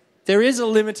 man, there is a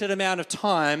limited amount of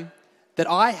time that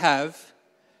I have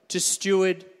to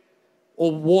steward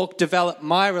or develop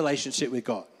my relationship with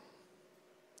God.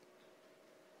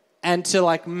 And to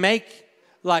like make,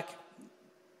 like,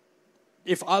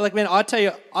 if I, like, man, I tell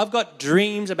you, I've got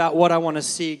dreams about what I want to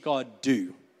see God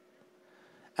do.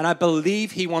 And I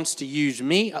believe He wants to use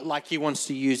me like He wants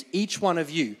to use each one of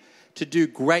you to do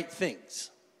great things.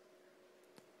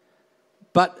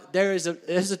 But there's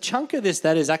a chunk of this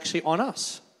that is actually on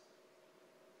us.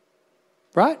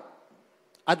 Right?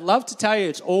 I'd love to tell you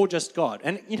it's all just God.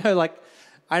 And, you know, like,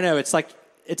 I know it's like,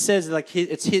 it says like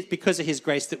it's His, because of His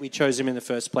grace that we chose Him in the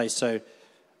first place. So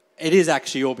it is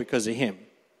actually all because of Him.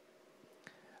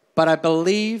 But I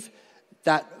believe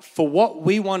that for what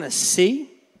we want to see,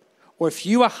 or if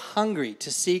you are hungry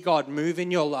to see God move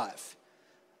in your life,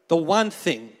 the one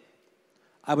thing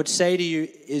I would say to you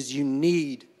is you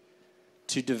need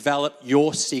to develop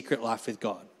your secret life with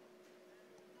God.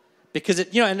 Because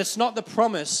and it's not the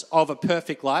promise of a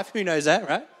perfect life. Who knows that,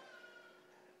 right?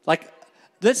 Like,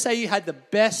 let's say you had the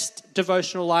best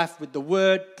devotional life with the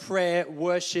word, prayer,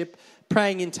 worship,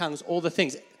 praying in tongues, all the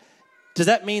things. Does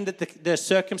that mean that the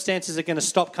circumstances are going to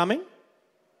stop coming?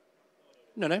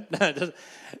 No. It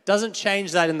doesn't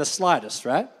change that in the slightest,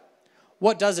 right?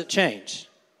 What does it change?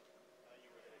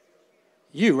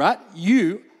 You, right?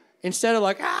 You, instead of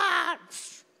like,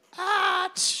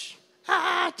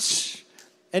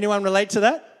 anyone relate to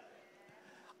that?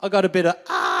 I got a bit of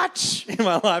in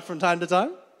my life from time to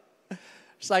time.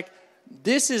 It's like,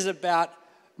 this is about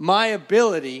my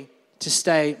ability to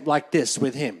stay like this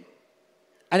with Him.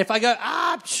 And if I go,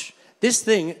 this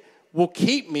thing will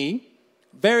keep me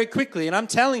very quickly. And I'm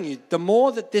telling you, the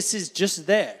more that this is just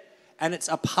there, and it's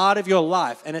a part of your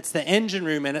life, and it's the engine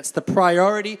room, and it's the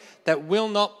priority that will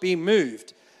not be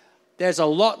moved, there's a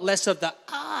lot less of the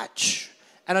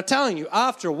And I'm telling you,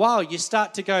 after a while, you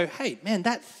start to go, hey, man,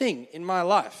 that thing in my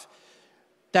life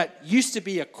that used to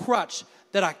be a crutch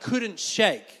that I couldn't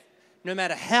shake, no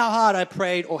matter how hard I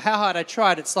prayed or how hard I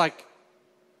tried, it's like,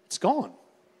 it's gone.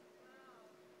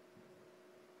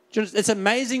 It's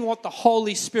amazing what the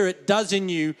Holy Spirit does in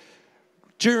you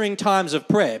during times of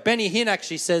prayer. Benny Hinn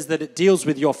actually says that it deals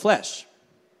with your flesh.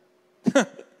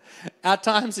 Our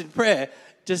times in prayer,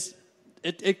 just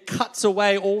it cuts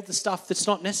away all the stuff that's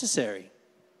not necessary.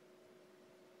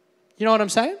 You know what I'm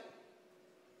saying?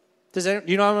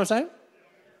 You know what I'm saying?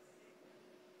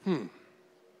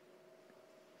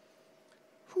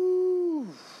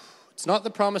 It's not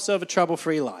the promise of a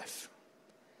trouble-free life,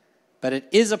 but it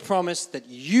is a promise that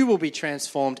you will be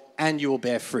transformed and you will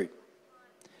bear fruit.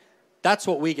 That's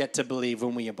what we get to believe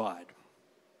when we abide.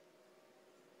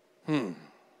 You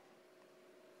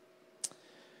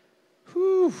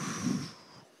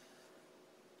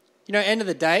know, end of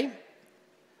the day,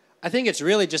 I think it's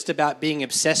really just about being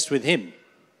obsessed with Him.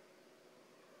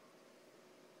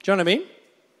 Do you know what I mean?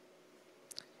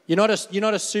 You're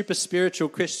not a super spiritual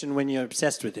Christian when you're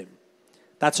obsessed with him.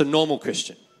 That's a normal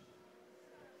Christian.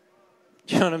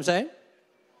 Do you know what I'm saying?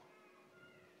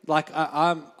 Like,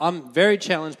 I'm very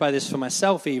challenged by this for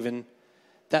myself even,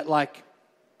 that like,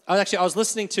 I was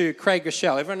listening to Craig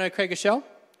Rochelle. Everyone know Craig Rochelle?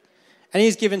 And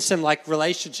he's given some like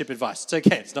relationship advice. It's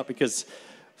okay. It's not because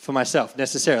for myself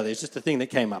necessarily. It's just a thing that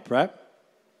came up, right?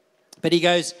 But he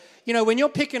goes, when you're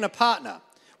picking a partner,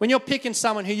 when you're picking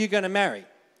someone who you're going to marry,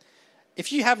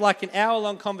 if you have like an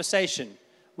hour-long conversation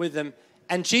with them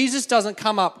and Jesus doesn't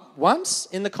come up once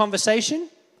in the conversation,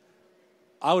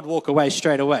 I would walk away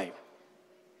straight away.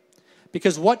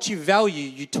 Because what you value,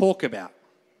 you talk about.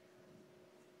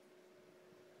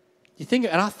 You think,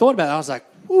 and I thought about it, I was like,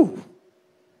 whoo,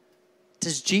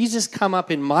 does Jesus come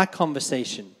up in my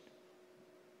conversation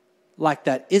like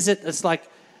that? It's like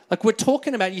we're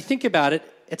talking about, you think about it,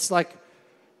 it's like,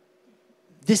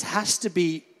 this has to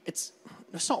be, it's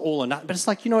not all or nothing, but it's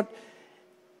like, it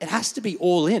has to be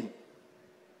all in.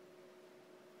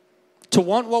 To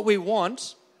want what we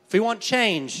want, if we want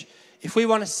change, if we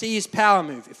want to see his power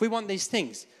move, if we want these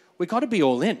things, we got to be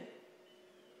all in.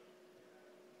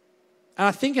 And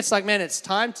I think it's like, man, it's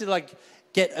time to like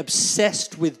get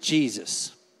obsessed with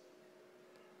Jesus.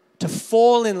 To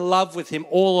fall in love with him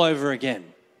all over again.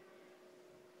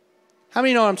 How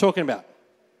many know what I'm talking about?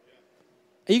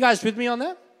 Are you guys with me on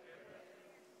that?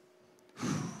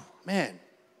 Man.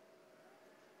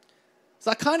 So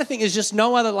that kind of thing is just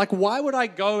no other, like, why would I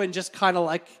go and just kind of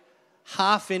like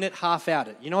half in it, half out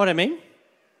it? You know what I mean?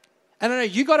 And I know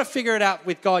you got to figure it out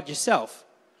with God yourself.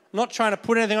 I'm not trying to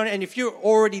put anything on it. And if you're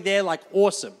already there, like,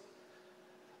 awesome.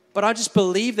 But I just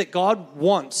believe that God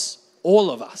wants all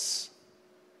of us.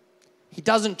 He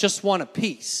doesn't just want a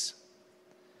piece.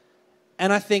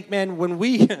 And I think, man, when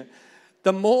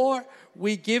the more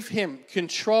we give him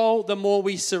control, the more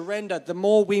we surrender, the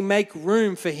more we make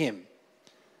room for him,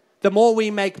 the more we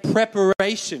make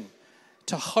preparation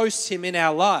to host him in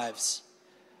our lives,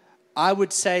 I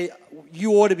would say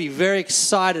you ought to be very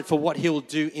excited for what he'll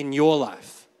do in your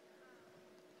life.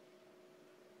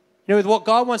 With what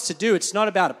God wants to do, it's not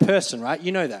about a person, right?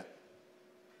 You know that.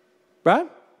 Right?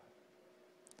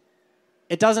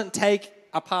 It doesn't take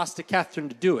a Pastor Catherine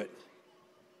to do it.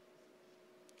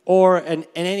 Or a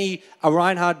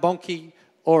Reinhard Bonnke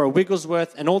or a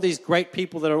Wigglesworth and all these great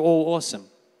people that are all awesome.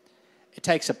 It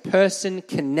takes a person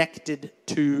connected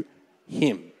to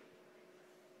him.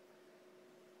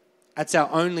 That's our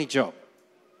only job.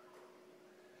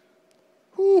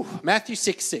 Whew, Matthew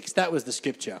 6:6, that was the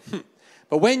scripture.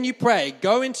 But when you pray,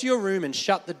 go into your room and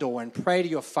shut the door and pray to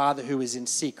your Father who is in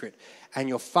secret. And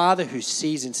your Father who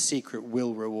sees in secret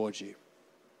will reward you.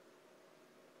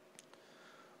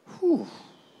 Whew.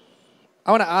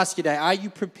 I want to ask you today, are you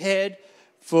prepared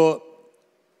for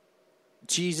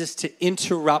Jesus to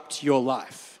interrupt your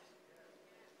life?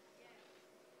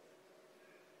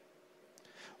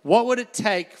 What would it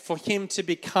take for him to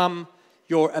become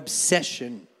your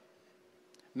obsession?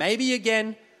 Maybe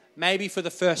again, maybe for the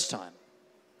first time.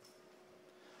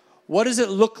 What does it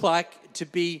look like to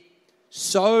be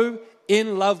so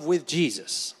in love with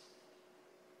Jesus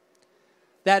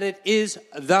that it is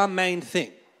the main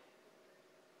thing?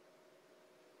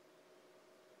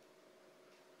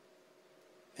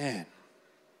 Man.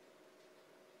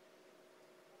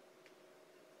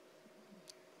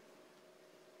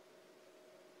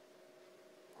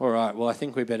 All right, well, I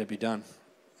think we better be done.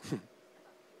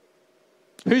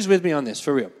 Who's with me on this,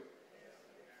 for real?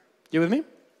 You with me?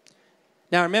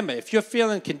 Now remember, if you're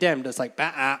feeling condemned, it's like,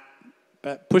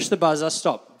 but push the buzzer,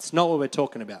 stop. It's not what we're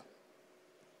talking about.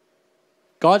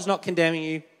 God's not condemning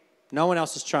you. No one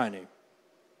else is trying to.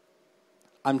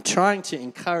 I'm trying to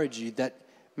encourage you that,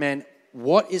 man,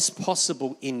 what is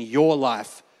possible in your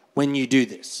life when you do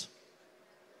this?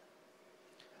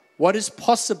 What is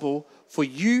possible for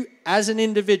you as an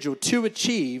individual to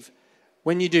achieve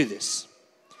when you do this?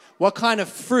 What kind of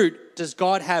fruit does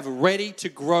God have ready to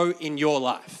grow in your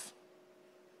life?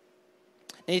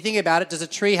 And you think about it, does a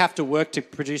tree have to work to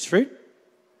produce fruit?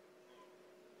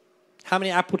 How many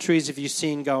apple trees have you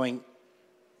seen going,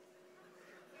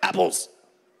 apples?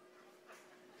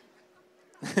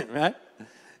 Right?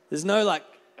 There's no like,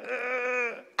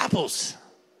 apples.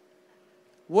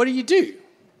 What do?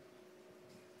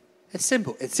 It's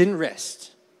simple. It's in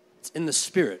rest. It's in the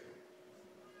Spirit.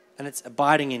 And it's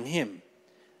abiding in him.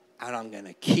 And I'm going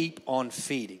to keep on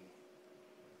feeding.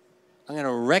 I'm going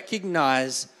to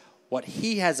recognize what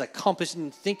he has accomplished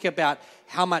and think about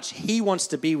how much he wants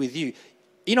to be with you.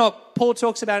 You know what Paul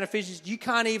talks about in Ephesians? You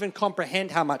can't even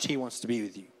comprehend how much he wants to be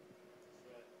with you.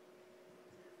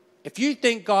 If you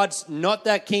think God's not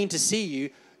that keen to see you,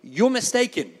 you're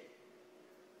mistaken.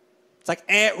 It's like,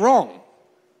 wrong.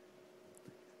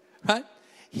 Right?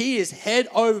 He is head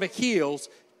over heels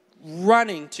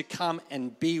running to come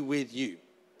and be with you.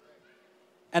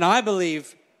 And I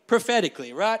believe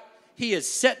prophetically, right? He has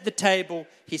set the table,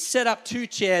 he's set up 2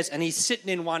 chairs, and he's sitting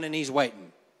in one and he's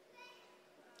waiting.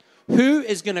 Who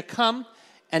is going to come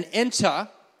and enter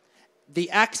the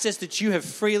access that you have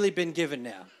freely been given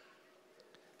now?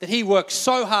 That he worked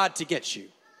so hard to get you.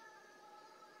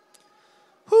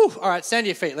 Whew. All right, stand to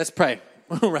your feet. Let's pray.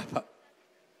 We'll wrap up.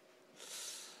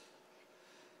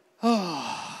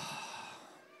 Oh.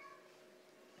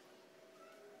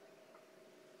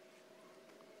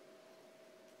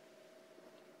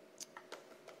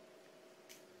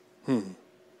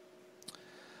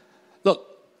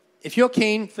 Look, if you're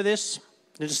keen for this,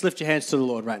 then just lift your hands to the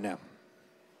Lord right now.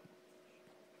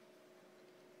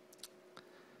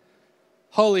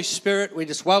 Holy Spirit, we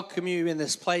just welcome you in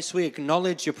this place. We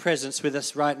acknowledge your presence with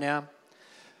us right now.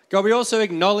 God, we also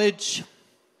acknowledge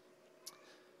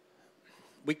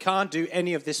we can't do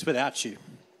any of this without you.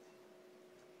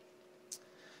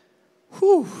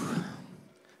 Whew.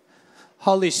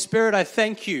 Holy Spirit, I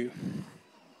thank you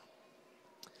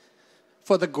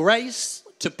for the grace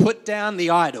to put down the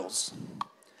idols.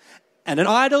 And an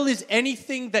idol is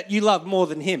anything that you love more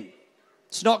than him.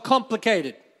 It's not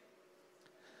complicated.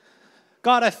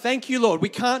 God, I thank you, Lord. We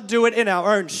can't do it in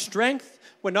our own strength.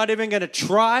 We're not even going to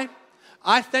try.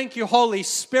 I thank you, Holy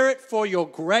Spirit, for your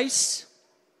grace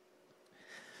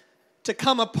to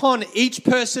come upon each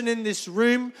person in this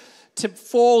room to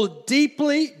fall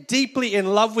deeply, deeply in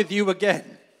love with you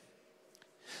again.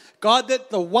 God, that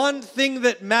the one thing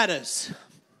that matters,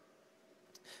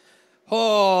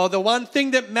 the one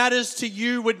thing that matters to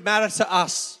you would matter to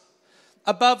us.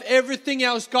 Above everything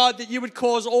else, God, that you would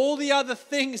cause all the other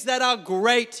things that are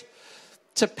great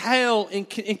to pale in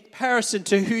comparison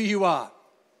to who you are.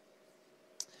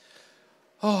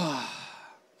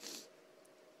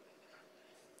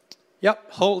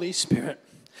 Yep, Holy Spirit.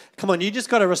 Come on, you just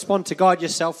got to respond to God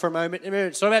yourself for a moment.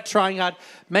 It's not about trying hard.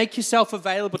 Make yourself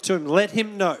available to him. Let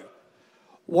him know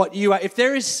what you are. If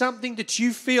there is something that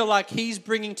you feel like he's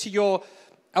bringing to your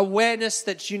awareness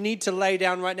that you need to lay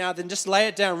down right now, then just lay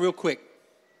it down real quick.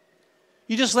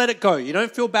 You just let it go. You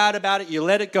don't feel bad about it. You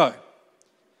let it go.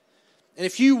 And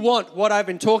if you want what I've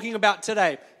been talking about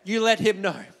today, you let him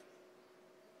know.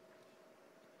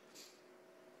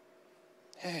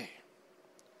 Hey.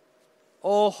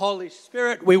 Oh, Holy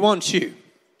Spirit, we want you.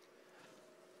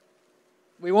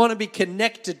 We want to be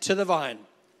connected to the vine.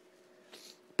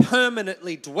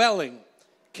 Permanently dwelling,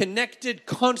 connected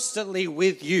constantly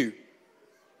with you.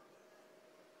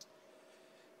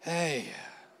 Hey.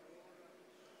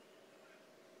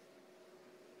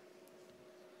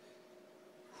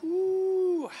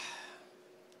 Ooh.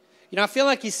 You know, I feel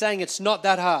like he's saying it's not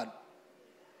that hard.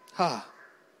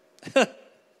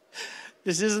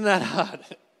 This isn't that hard.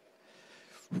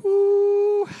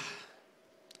 Ooh.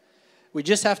 We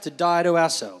just have to die to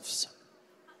ourselves.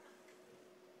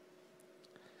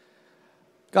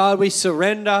 God, we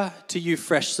surrender to you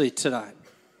freshly tonight.